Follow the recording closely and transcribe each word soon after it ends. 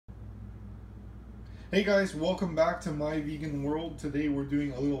Hey guys, welcome back to My Vegan World. Today we're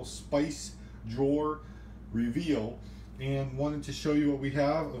doing a little spice drawer reveal and wanted to show you what we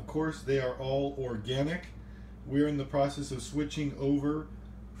have. Of course, they are all organic. We're in the process of switching over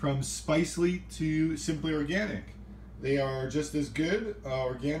from Spicely to Simply Organic. They are just as good,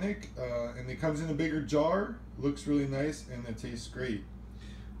 organic, and it comes in a bigger jar. Looks really nice and it tastes great.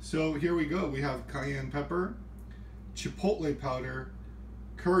 So here we go. We have cayenne pepper, chipotle powder,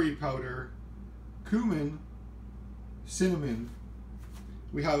 curry powder, cumin, cinnamon.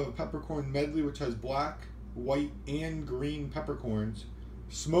 We have a peppercorn medley which has black, white, and green peppercorns,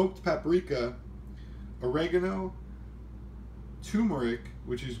 smoked paprika, oregano, turmeric,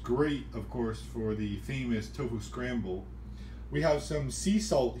 which is great, of course, for the famous tofu scramble. We have some sea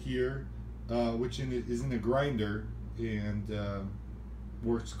salt here, which is in a grinder and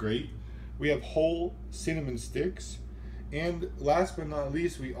works great. We have whole cinnamon sticks. And last but not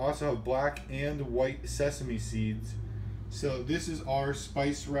least, we also have black and white sesame seeds. So this is our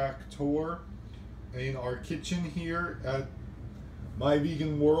spice rack tour in our kitchen here at My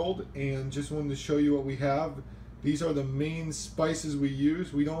Vegan World, and just wanted to show you what we have. These are the main spices we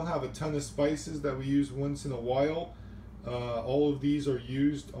use. We don't have a ton of spices that we use once in a while. All of these are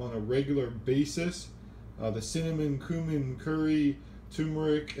used on a regular basis. The cinnamon, cumin, curry,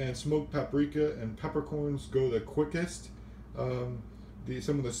 turmeric, and smoked paprika and peppercorns go the quickest.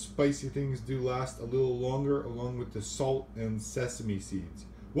 Some of the spicy things do last a little longer, along with the salt and sesame seeds.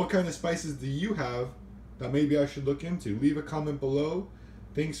 What kind of spices do you have that maybe I should look into? Leave a comment below.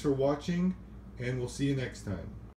 Thanks for watching, and we'll see you next time.